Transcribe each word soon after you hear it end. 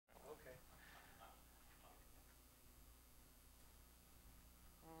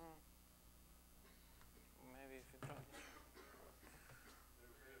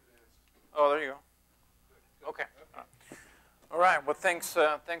Oh, there you go. Okay. All right. Well, thanks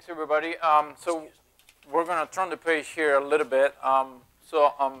everybody. So we're going to turn the page here a little bit.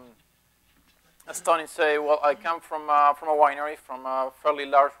 As Tony say, well, I come from a winery, from a fairly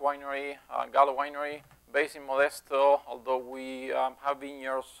large winery, Gallo Winery, based in Modesto, although we have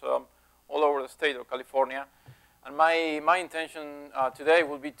vineyards all over the state of California. And my intention today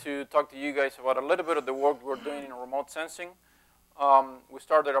will be to talk to you guys about a little bit of the work we're doing in remote sensing. We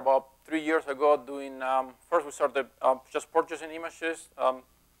started about 3 years ago doing, first we started just purchasing images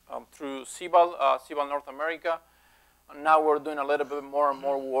through Costabel, Costabel North America. And now we're doing a little bit more and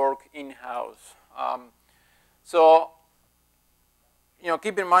more work in-house. So,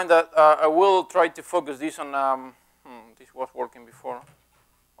 keep in mind that I will try to focus this on, this was working before,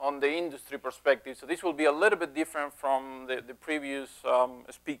 on the industry perspective. So this will be a little bit different from the previous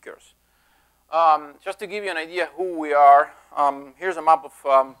speakers. Just to give you an idea who we are, here's a map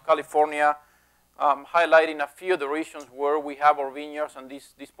of California, highlighting a few of the regions where we have our vineyards, and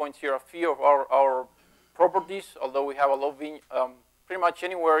these points here are a few of our properties, although we have a lot of pretty much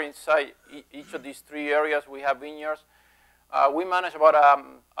anywhere inside each of these three areas we have vineyards. We manage about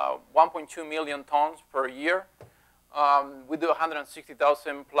 1.2 million tons per year. We do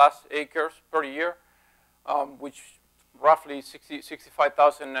 160,000 plus acres per year, which roughly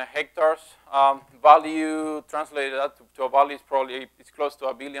 65,000 hectares. Value translated that to a value is probably it's close to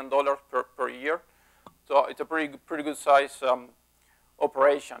 $1 billion per year. So it's a pretty good size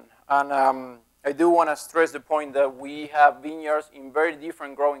operation. And I do want to stress the point that we have vineyards in very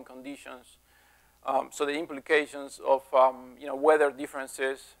different growing conditions. So the implications of weather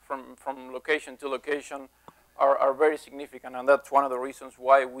differences from location to location are very significant, and that's one of the reasons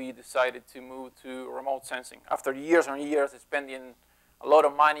why we decided to move to remote sensing. After years and years of spending a lot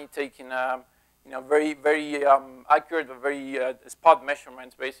of money taking very accurate but very spot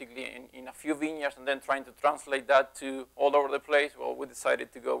measurements basically in a few vineyards and then trying to translate that to all over the place, well, we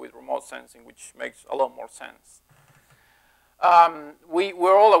decided to go with remote sensing, which makes a lot more sense.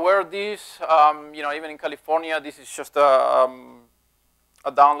 We're all aware of this. Even in California, this is just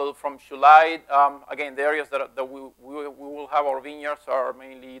a download from July. Again, the areas that we will have our vineyards are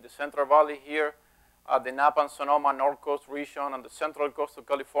mainly the Central Valley here, the Napa and Sonoma North Coast region, and the Central Coast of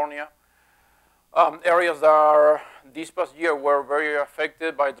California. Areas that are, this past year were very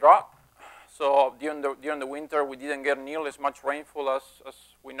affected by drought. So during the winter, we didn't get nearly as much rainfall as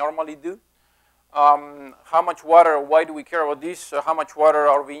we normally do. How much water, why do we care about this? How much water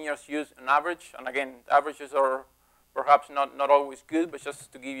our vineyards use on average? And again, averages are perhaps not always good, but just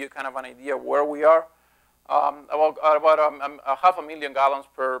to give you kind of an idea where we are. About 500,000 gallons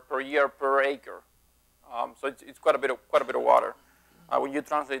per year per acre. So it's quite a bit of water. When you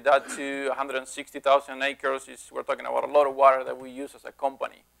translate that to 160,000 acres, we're talking about a lot of water that we use as a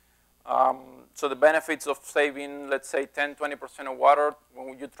company. So the benefits of saving, let's say, 10–20% of water,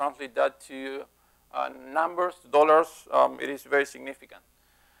 when you translate that to numbers, dollars, it is very significant.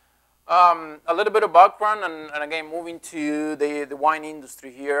 A little bit of background, and again, moving to the wine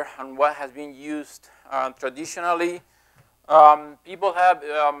industry here and what has been used traditionally. People have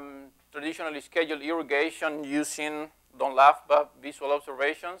traditionally scheduled irrigation using, don't laugh, but visual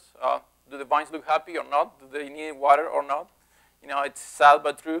observations. Do the vines look happy or not? Do they need water or not? It's sad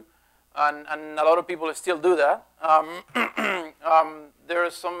but true. And a lot of people still do that. There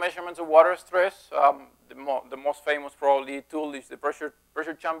are some measurements of water stress. The most famous probably tool is the pressure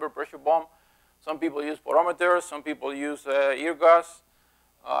chamber, pressure bomb. Some people use porometers, some people use ear gas.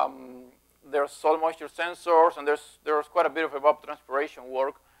 There's soil moisture sensors, and there's quite a bit of evapotranspiration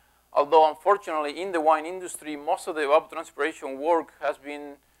work. Although unfortunately in the wine industry, most of the evapotranspiration work has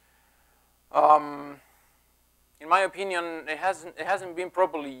been, in my opinion, it hasn't been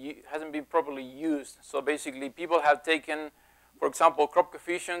properly used. So basically, people have taken, for example, crop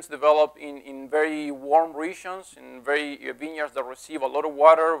coefficients developed in very warm regions, in vineyards that receive a lot of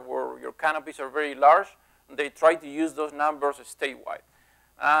water, where your canopies are very large, and they try to use those numbers statewide.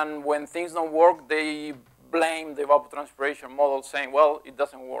 And when things don't work, they blame the evapotranspiration model, saying, "Well, it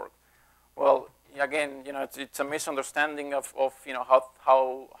doesn't work." Well, again, it's a misunderstanding of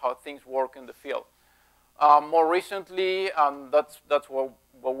how things work in the field. More recently, that's what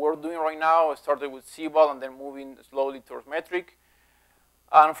we're doing right now. I started with Costabel and then moving slowly towards metric.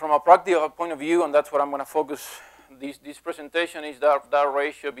 And from a practical point of view, and that's what I'm going to focus this presentation, is that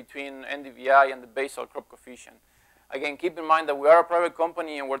ratio between NDVI and the basal crop coefficient. Again, keep in mind that we are a private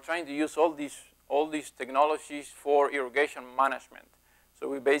company and we're trying to use all these technologies for irrigation management. So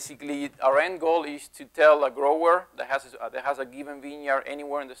we basically, our end goal is to tell a grower that has a given vineyard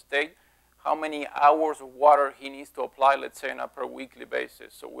anywhere in the state how many hours of water he needs to apply, let's say, on a per weekly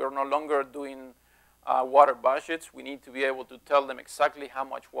basis. So we're no longer doing water budgets. We need to be able to tell them exactly how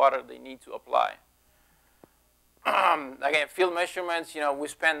much water they need to apply. Again, field measurements, we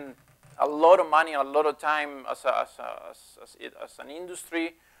spend a lot of money, a lot of time as an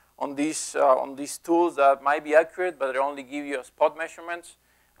industry on these tools that might be accurate, but they only give you spot measurements,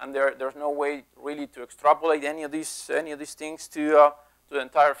 and there's no way really to extrapolate any of these things to the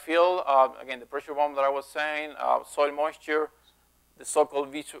entire field. Again, the pressure bomb that I was saying, soil moisture, the so-called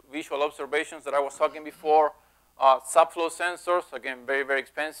visual observations that I was talking before, subflow sensors, again, very, very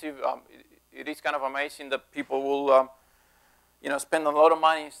expensive. It is kind of amazing that people will spend a lot of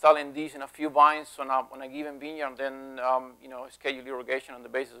money installing these in a few vines on a given vineyard, and then schedule irrigation on the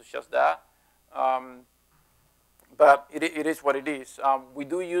basis of just that. But it is what it is. We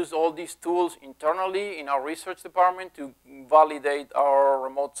do use all these tools internally in our research department to validate our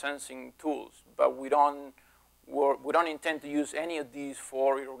remote sensing tools, but we don't intend to use any of these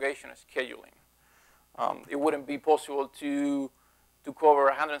for irrigation scheduling. It wouldn't be possible to cover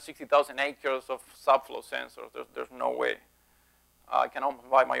 160,000 acres of subflow sensors. There's no way. I can almost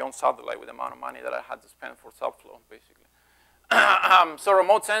buy my own satellite with the amount of money that I had to spend for subflow, basically. So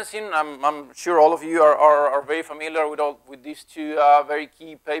remote sensing, I'm sure all of you are very familiar with these two very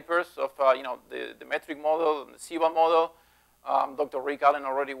key papers of the metric model and the SIBA model. Dr. Rick Allen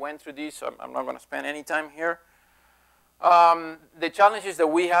already went through this, so I'm not going to spend any time here. The challenges that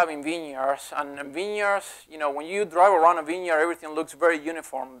we have in vineyards, and in vineyards, when you drive around a vineyard, everything looks very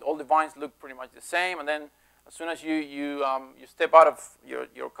uniform. All the vines look pretty much the same, and then as soon as you step out of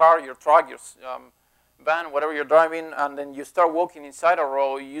your car, your truck, your van, whatever you're driving, and then you start walking inside a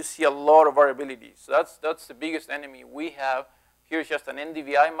row, you see a lot of variability. So that's the biggest enemy we have. Here's just an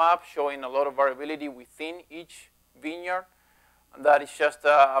NDVI map showing a lot of variability within each vineyard. And that is just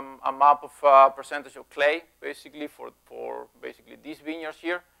a map of percentage of clay, basically, for basically these vineyards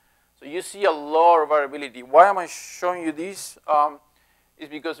here. So you see a lot of variability. Why am I showing you this? Is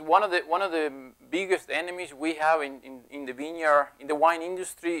because one of the biggest enemies we have in the vineyard, in the wine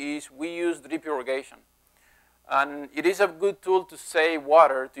industry, is we use drip irrigation. And it is a good tool to save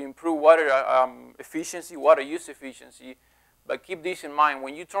water, to improve water efficiency, water use efficiency. But keep this in mind.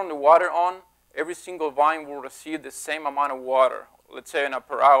 When you turn the water on, every single vine will receive the same amount of water, let's say on a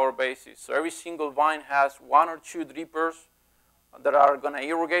per hour basis. So every single vine has 1 or 2 drippers that are going to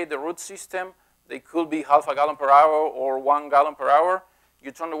irrigate the root system. They could be half a gallon per hour or 1 gallon per hour.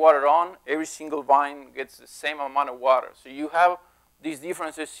 You turn the water on, every single vine gets the same amount of water. So you have these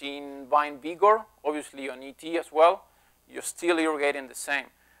differences in vine vigor, obviously on ET as well. You're still irrigating the same.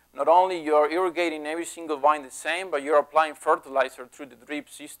 Not only you're irrigating every single vine the same, but you're applying fertilizer through the drip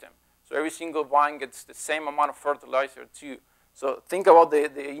system. So every single vine gets the same amount of fertilizer too. So think about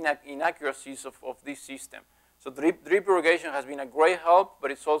the inaccuracies of this system. So drip irrigation has been a great help,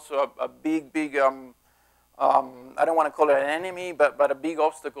 but it's also a big, I don't want to call it an enemy, but a big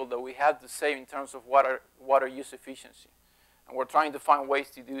obstacle that we have to save in terms of water use efficiency. And we're trying to find ways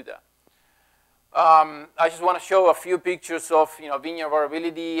to do that. I just want to show a few pictures of vineyard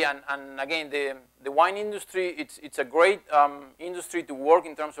variability, and again, the wine industry, it's a great industry to work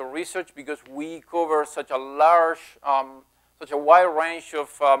in terms of research because we cover such a such a wide range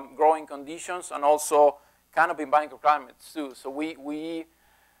of growing conditions and also canopy microclimates too. So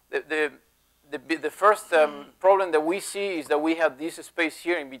the first problem that we see is that we have this space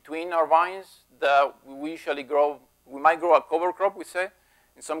here in between our vines that we usually grow. We might grow a cover crop, we say.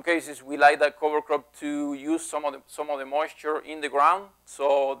 In some cases, we like that cover crop to use some of the moisture in the ground,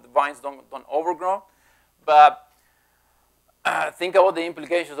 so the vines don't overgrow. But think about the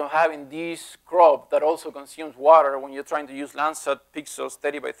implications of having this crop that also consumes water when you're trying to use Landsat pixels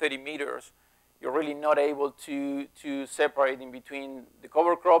 30 by 30 meters. You're really not able to separate in between the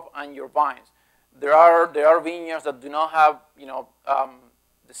cover crop and your vines. There are vineyards that do not have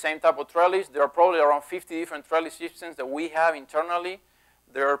the same type of trellis. There are probably around 50 different trellis systems that we have internally.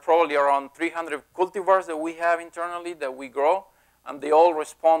 There are probably around 300 cultivars that we have internally that we grow, and they all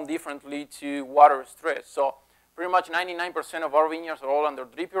respond differently to water stress. So pretty much 99% of our vineyards are all under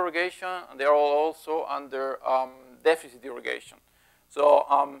drip irrigation, and they're all also under deficit irrigation.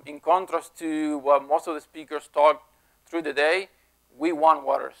 So in contrast to what most of the speakers talked through the day, we want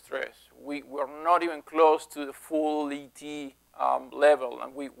water stress. We're not even close to the full ET level,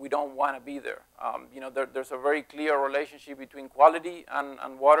 and we don't want to be there. There's a very clear relationship between quality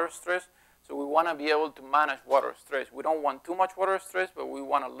and water stress, so we want to be able to manage water stress. We don't want too much water stress, but we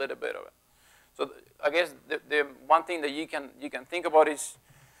want a little bit of it. So I guess the one thing that you can think about is,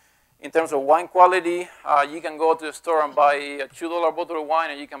 In terms of wine quality, you can go to the store and buy a $2 bottle of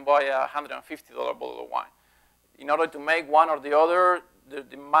wine, and you can buy a $150 bottle of wine. In order to make one or the other,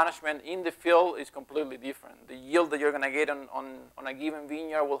 the management in the field is completely different. The yield that you're going to get on a given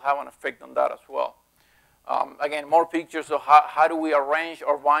vineyard will have an effect on that as well. Again, more pictures of how do we arrange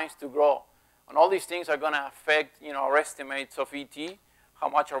our vines to grow. And all these things are going to affect our estimates of ET, how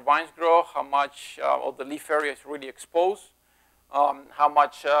much our vines grow, how much of the leaf area is really exposed, how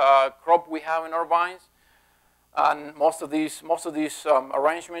much crop we have in our vines. And most of these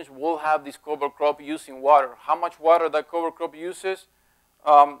arrangements will have this cover crop using water. How much water that cover crop uses,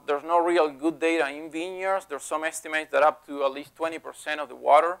 there's no real good data in vineyards. There's some estimates that up to at least 20% of the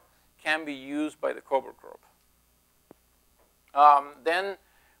water can be used by the cover crop. Then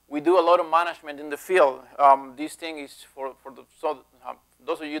we do a lot of management in the field. This thing is for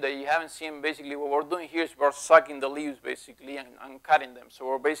those of you that you haven't seen, basically what we're doing here is we're sucking the leaves basically and cutting them. So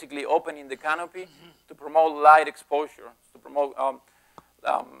we're basically opening the canopy to promote light exposure, to promote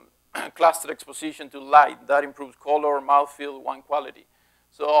cluster exposition to light. That improves color, mouthfeel, wine quality.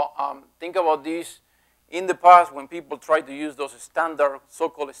 So think about this. In the past, when people tried to use those standard,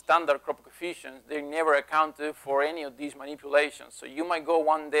 so-called standard crop coefficients, they never accounted for any of these manipulations. So you might go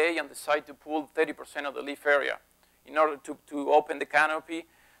one day and decide to pull 30% of the leaf area in order to open the canopy.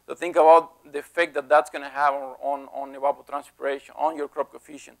 So think about the effect that that's going to have on evapotranspiration, on your crop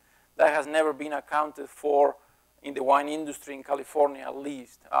coefficient. That has never been accounted for in the wine industry in California, at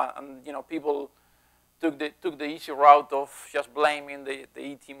least. And people took the easy route of just blaming the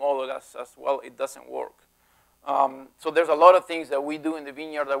ET model as well. It doesn't work. So there's a lot of things that we do in the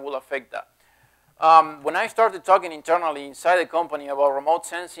vineyard that will affect that. When I started talking internally inside the company about remote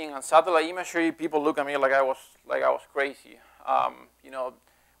sensing and satellite imagery, people look at me like I was crazy.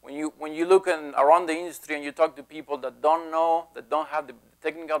 When you look around the industry and you talk to people that don't know, that don't have the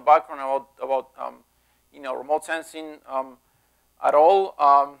technical background about remote sensing at all,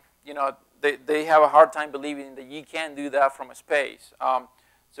 they have a hard time believing that you can do that from space.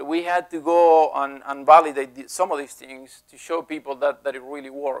 So we had to go and validate some of these things to show people that it really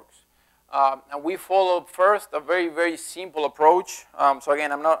works. And we followed first a very, very simple approach. So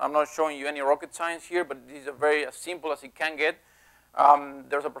again, I'm not showing you any rocket science here, but this is as simple as it can get.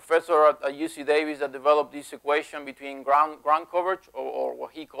 There's a professor at UC Davis that developed this equation between ground coverage, or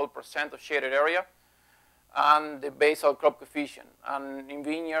what he called % of shaded area, and the basal crop coefficient. And in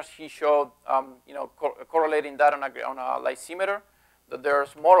vineyards, he showed, correlating that on a lysimeter, that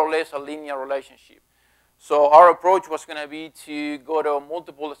there's more or less a linear relationship. So our approach was going to be to go to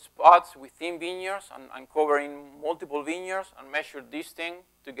multiple spots within vineyards and covering multiple vineyards and measure this thing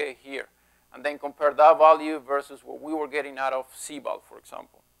to get here. And then compare that value versus what we were getting out of CBAL, for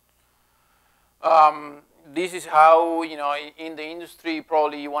example. This is how, in the industry,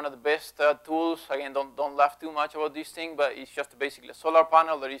 probably one of the best tools. Again, don't laugh too much about this thing, but it's just basically a solar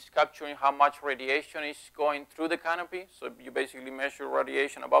panel that is capturing how much radiation is going through the canopy. So you basically measure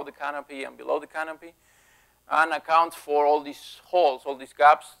radiation above the canopy and below the canopy, and accounts for all these holes, all these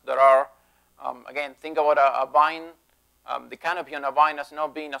gaps that are, again, think about a vine. The canopy on a vine as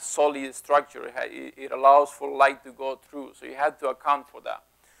not being a solid structure. It allows for light to go through, so you had to account for that.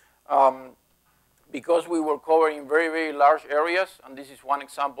 Because we were covering very, very large areas, and this is one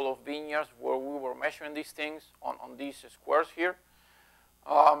example of vineyards where we were measuring these things on these squares here.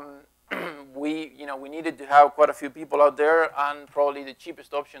 We needed to have quite a few people out there, and probably the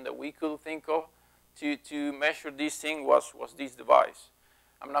cheapest option that we could think of to measure this thing was this device.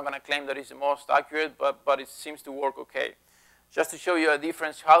 I'm not going to claim that it's the most accurate, but it seems to work okay. Just to show you a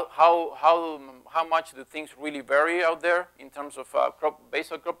difference, how much do things really vary out there in terms of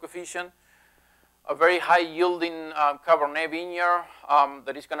basal crop coefficient. A very high yielding Cabernet vineyard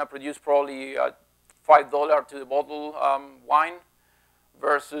that is going to produce probably $5 to the bottle wine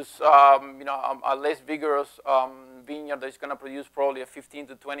versus a less vigorous vineyard that is going to produce probably a $15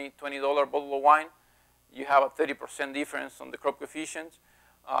 to $20 bottle of wine. You have a 30% difference on the crop coefficients.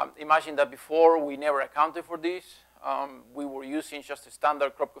 Imagine that before we never accounted for this. We were using just the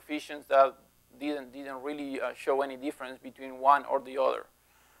standard crop coefficients that didn't really show any difference between one or the other.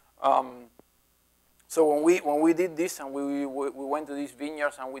 So when we did this and we went to these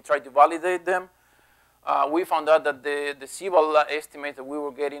vineyards and we tried to validate them, we found out that the CBAL estimates that we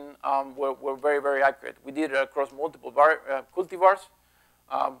were getting were very, very accurate. We did it across multiple cultivars.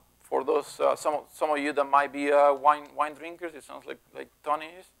 For those some of you that might be wine drinkers, it sounds like Tony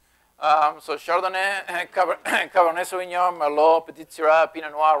is. So Chardonnay, Cabernet Sauvignon, Merlot, Petit Syrah,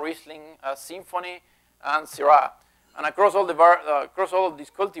 Pinot Noir, Riesling, Symphony, and Syrah. And across all of these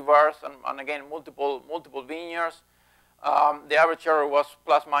cultivars, and again multiple vineyards, The average error was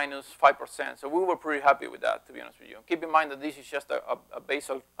plus minus 5%. So we were pretty happy with that, to be honest with you. Keep in mind that this is just a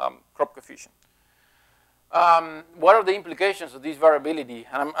basal crop coefficient. What are the implications of this variability?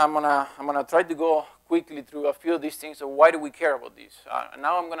 And I'm gonna try to go quickly through a few of these things. So why do we care about this? And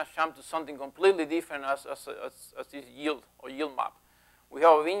now I'm gonna jump to something completely different as this yield or yield map. We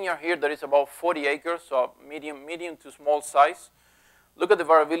have a vineyard here that is about 40 acres, so medium to small size. Look at the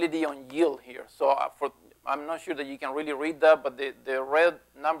variability on yield here. So I'm not sure that you can really read that, but the red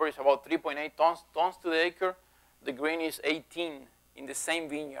number is about 3.8 tons to the acre. The green is 18 in the same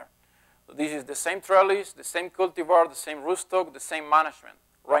vineyard. So this is the same trellis, the same cultivar, the same rootstock, the same management.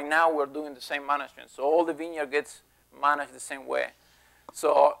 Right now we're doing the same management, so all the vineyard gets managed the same way.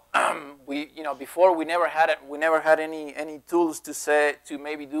 So before we never had any tools to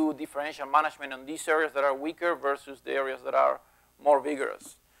maybe do differential management on these areas that are weaker versus the areas that are more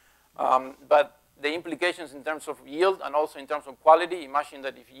vigorous. But the implications in terms of yield and also in terms of quality, imagine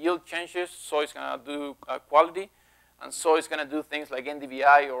that if yield changes, soil is going to do quality, and soil is going to do things like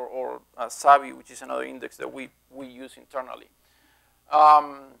NDVI or SAVI, which is another index that we use internally.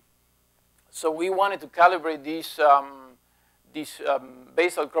 So we wanted to calibrate these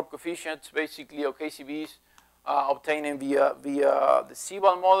basal crop coefficients, basically, or KCBs, obtaining via the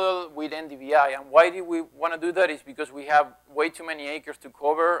CBAL model with NDVI. And why did we want to do that is because we have way too many acres to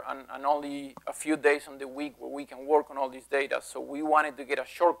cover and only a few days on the week where we can work on all this data. So we wanted to get a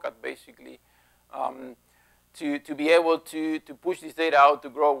shortcut, basically, to be able to push this data out to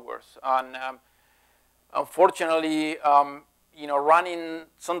growers. And unfortunately,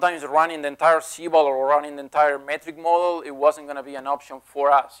 sometimes running the entire CBAL or running the entire metric model, it wasn't going to be an option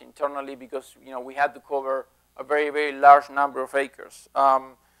for us internally because we had to cover a very, very large number of acres.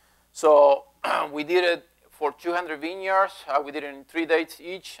 So we did it for 200 vineyards. We did it in 3 days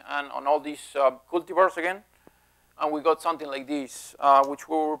each, and on all these cultivars again, and we got something like this, which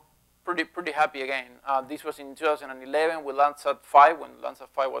we were pretty happy again. This was in 2011 with Landsat 5 when Landsat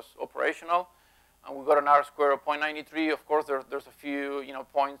 5 was operational. And we got an R-square of 0.93. Of course, there's a few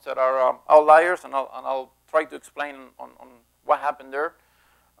points that are outliers, and I'll try to explain on what happened there.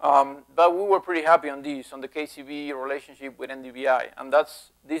 But we were pretty happy on this, on the KCB relationship with NDVI, and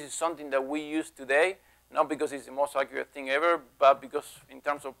this is something that we use today, not because it's the most accurate thing ever, but because in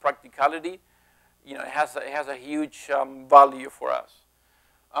terms of practicality, it has a huge value for us.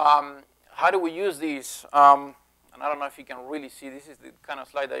 How do we use this? And I don't know if you can really see. This is the kind of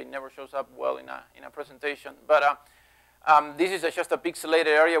slide that never shows up well in a presentation. But this is just a pixelated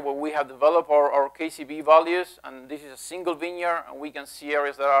area where we have developed our KCB values. And this is a single vineyard. And we can see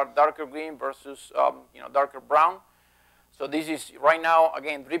areas that are darker green versus darker brown. So this is, right now,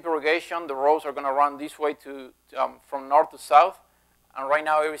 again, drip irrigation. The rows are going to run this way from north to south. And right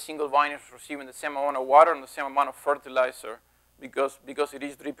now, every single vineyard is receiving the same amount of water and the same amount of fertilizer because it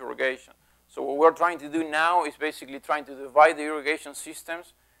is drip irrigation. So what we're trying to do now is basically trying to divide the irrigation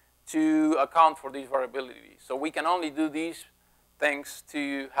systems to account for this variability. So we can only do these thanks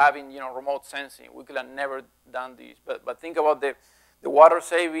to having remote sensing. We could have never done this. But think about the water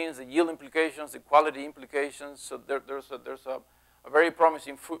savings, the yield implications, the quality implications. So there's a very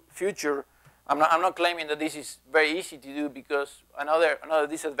promising future. I'm not claiming that this is very easy to do because another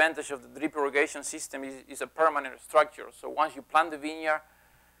disadvantage of the drip irrigation system is a permanent structure. So once you plant the vineyard,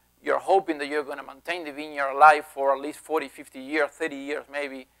 you're hoping that you're going to maintain the vineyard alive for at least 40, 50 years, 30 years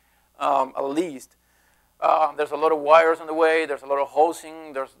maybe, at least. There's a lot of wires on the way. There's a lot of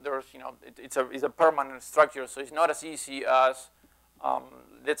hosing. It's a permanent structure, so it's not as easy as,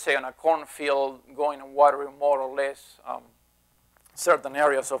 let's say, on a cornfield going and watering more or less certain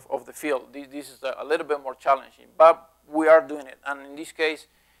areas of the field. This is a little bit more challenging, but we are doing it. And in this case,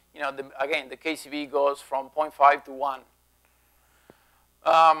 again, the KCB goes from 0.5 to 1.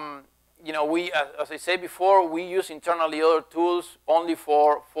 As I said before, we use internally other tools only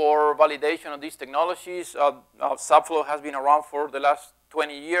for validation of these technologies. Subflow has been around for the last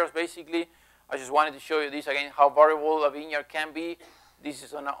 20 years, basically. I just wanted to show you this again, how variable a vineyard can be. This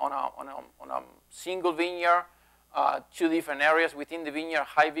is on a single vineyard, 2 different areas within the vineyard,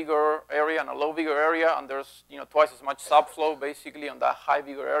 high vigor area and a low vigor area, and there's twice as much subflow basically on that high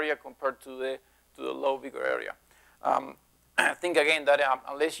vigor area compared to the low vigor area. I think again that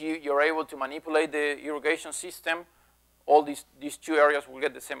unless you're able to manipulate the irrigation system, all these 2 areas will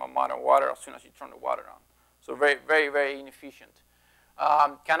get the same amount of water as soon as you turn the water on. So very, very, very inefficient.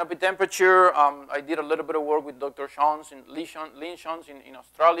 Canopy temperature, I did a little bit of work with Dr. Lynn Shons in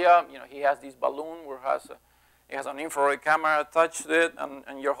Australia. He has this balloon where it has an infrared camera attached to it,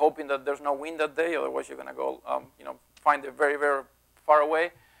 and you're hoping that there's no wind that day, otherwise you're going to go find it very, very far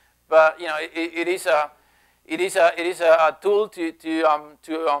away. But it is It is a tool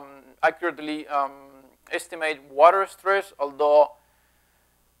to accurately estimate water stress, although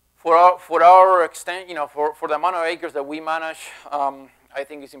for our extent, for the amount of acres that we manage, I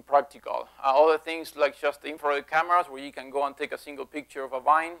think it's impractical. Other things like just infrared cameras where you can go and take a single picture of a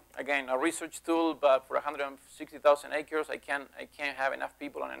vine. Again, a research tool, but for 160,000 acres, I can't have enough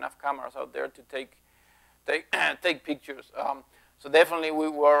people and enough cameras out there to take pictures. So definitely we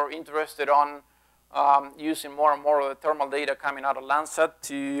were interested on using more and more of the thermal data coming out of Landsat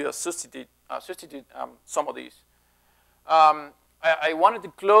to substitute some of these. I wanted to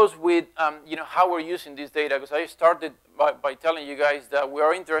close with how we're using this data, because I started by telling you guys that we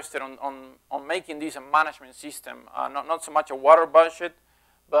are interested on making this a management system, not so much a water budget,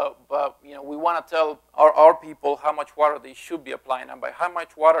 but we want to tell our people how much water they should be applying. And by how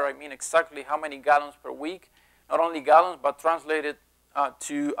much water, I mean exactly how many gallons per week, not only gallons, but translated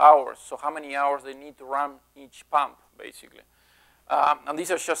to hours. So how many hours they need to run each pump, basically. And these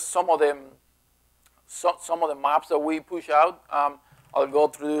are just some of them. Some of the maps that we push out. I'll go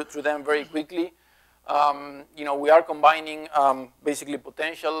through them very quickly. We are combining basically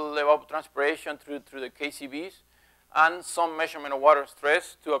potential evapotranspiration through the KCBs and some measurement of water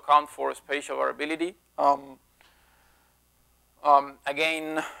stress to account for spatial variability.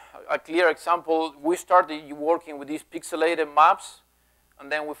 Again, a clear example, we started working with these pixelated maps,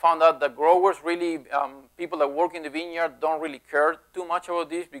 and then we found out that growers really, people that work in the vineyard don't really care too much about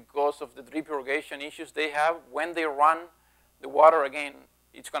this because of the drip irrigation issues they have. When they run the water, again,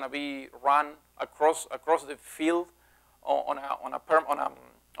 it's going to be run across the field on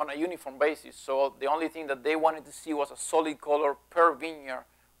a uniform basis. So the only thing that they wanted to see was a solid color per vineyard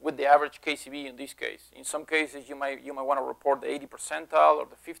with the average KCB in this case. In some cases, you might want to report the 80 percentile or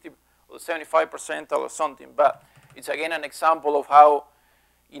the 50 or the 75 percentile or something. But it's again an example of how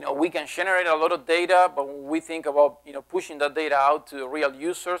we can generate a lot of data, but when we think about pushing that data out to real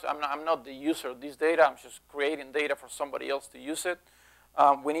users, I'm not the user of this data. I'm just creating data for somebody else to use it.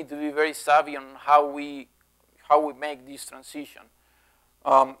 We need to be very savvy on how we make this transition.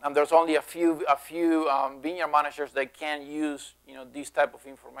 And there's only a few vineyard managers that can use this type of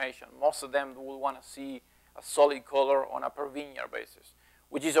information. Most of them will want to see a solid color on a per vineyard basis,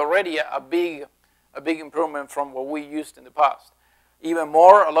 which is already a big improvement from what we used in the past. Even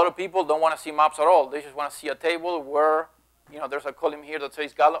more, a lot of people don't want to see maps at all. They just want to see a table where there's a column here that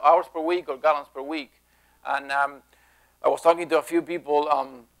says hours per week or gallons per week. And I was talking to a few people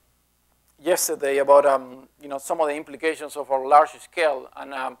yesterday about some of the implications of our large scale.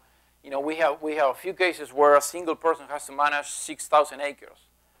 And we have a few cases where a single person has to manage 6,000 acres.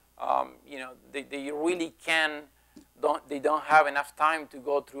 They really they don't have enough time to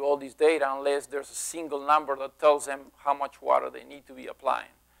go through all this data unless there's a single number that tells them how much water they need to be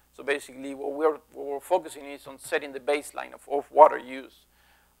applying. So basically, what we're focusing is on setting the baseline of water use.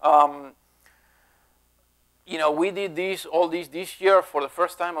 We did all this year for the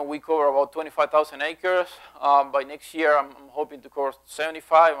first time, and we cover about 25,000 acres. By next year, I'm hoping to cover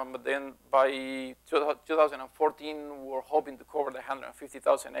 75, but then by 2014, we're hoping to cover the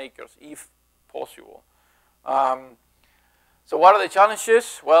 150,000 acres, if possible. So what are the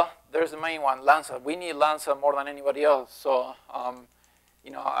challenges? Well, there's the main one, Landsat. We need Landsat more than anybody else. So, I'm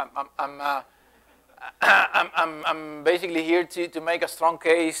basically here to make a strong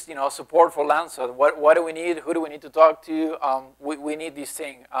case, support for Landsat. What do we need? Who do we need to talk to? We need this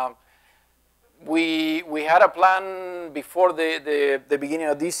thing. We had a plan before the beginning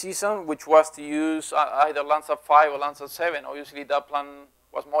of this season, which was to use either Landsat 5 or Landsat 7. Obviously, that plan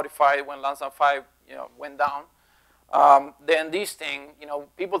was modified when Landsat 5 went down. Then this thing,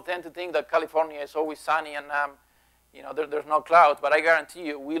 people tend to think that California is always sunny and there's no clouds, but I guarantee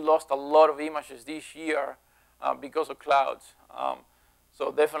you we lost a lot of images this year because of clouds.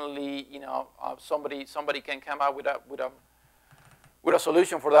 So definitely, somebody can come out with a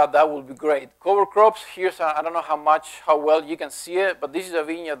solution for that. That would be great. Cover crops. I don't know how well you can see it, but this is a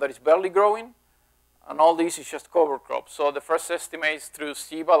vineyard that is barely growing. And all this is just cover crops. So the first estimates through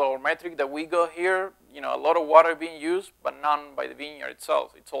CBAL or metric that we got here, a lot of water being used, but none by the vineyard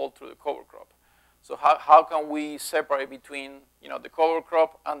itself. It's all through the cover crop. So how can we separate between the cover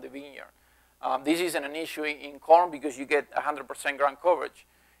crop and the vineyard? This isn't an issue in corn because you get 100% ground coverage.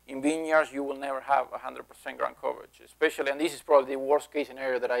 In vineyards, you will never have 100% ground coverage, especially, and this is probably the worst case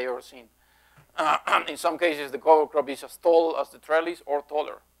scenario that I've ever seen. In some cases, the cover crop is as tall as the trellis or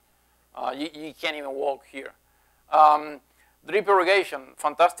taller. You can't even walk here. Drip irrigation,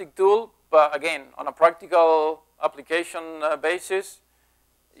 fantastic tool, but again, on a practical application basis,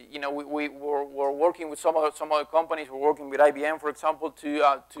 you know, we're working with some other companies. We're working with IBM, for example,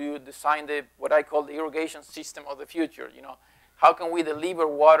 to design what I call the irrigation system of the future. You know, how can we deliver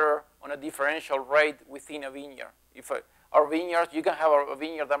water on a differential rate within a vineyard? If our vineyards, you can have a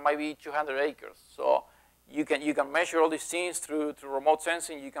vineyard that might be 200 acres. So you can measure all these things through remote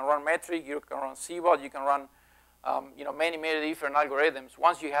sensing. You can run metric. You can run CBOT. You can run you know, many different algorithms.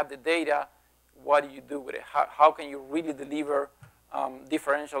 Once you have the data, what do you do with it? How can you really deliver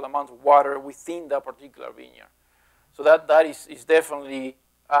differential amounts of water within that particular vineyard? So that is definitely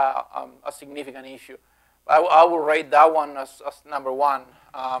a significant issue. I will rate that one as number one.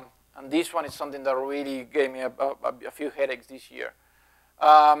 And this one is something that really gave me a few headaches this year.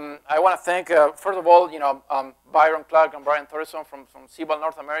 I want to thank, first of all, you know, Byron Clark and Brian Thoreson from Costabel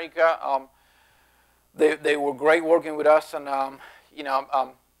North America. They were great working with us, and you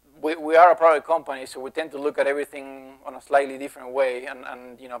know, we are a private company, so we tend to look at everything on a slightly different way.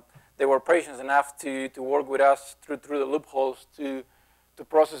 And you know, they were patient enough to work with us through the loopholes to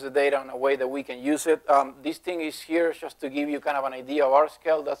process the data in a way that we can use it. This thing is here just to give you kind of an idea of our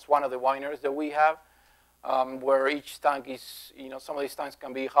scale. That's one of the wineries that we have, where each tank is, you know, some of these tanks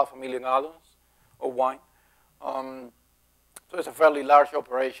can be 500,000 gallons of wine. So it's a fairly large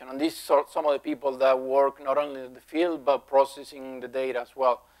operation. And these are some of the people that work not only in the field, but processing the data as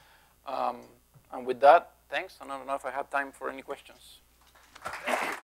well. And with that, thanks. And I don't know if I have time for any questions.